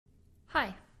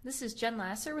Hi, this is Jen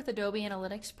Lasser with Adobe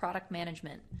Analytics Product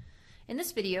Management. In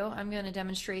this video, I'm going to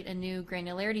demonstrate a new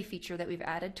granularity feature that we've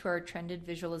added to our trended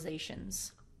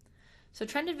visualizations. So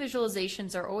trended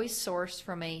visualizations are always sourced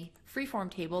from a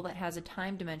freeform table that has a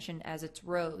time dimension as its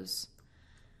rows.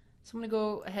 So I'm going to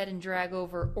go ahead and drag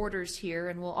over orders here,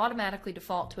 and we'll automatically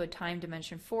default to a time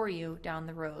dimension for you down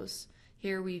the rows.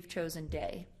 Here we've chosen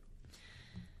day.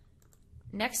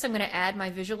 Next, I'm going to add my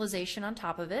visualization on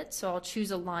top of it, so I'll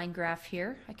choose a line graph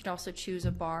here. I could also choose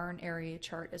a bar and area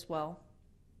chart as well.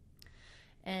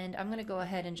 And I'm going to go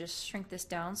ahead and just shrink this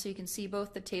down so you can see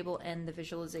both the table and the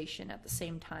visualization at the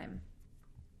same time.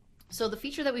 So the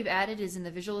feature that we've added is in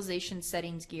the visualization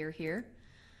settings gear here,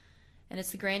 and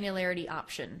it's the granularity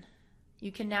option.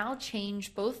 You can now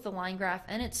change both the line graph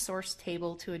and its source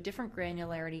table to a different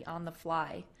granularity on the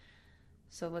fly.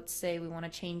 So let's say we want to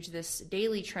change this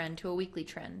daily trend to a weekly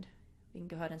trend. We can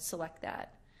go ahead and select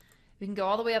that. We can go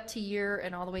all the way up to year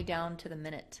and all the way down to the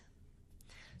minute.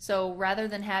 So rather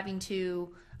than having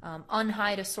to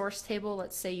unhide a source table,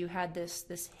 let's say you had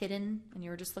this hidden and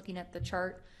you were just looking at the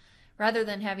chart, rather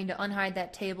than having to unhide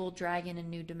that table, drag in a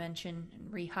new dimension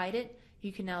and rehide it,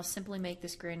 you can now simply make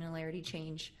this granularity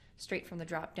change straight from the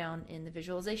drop down in the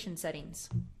visualization settings.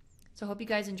 So I hope you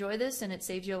guys enjoy this and it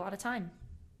saves you a lot of time.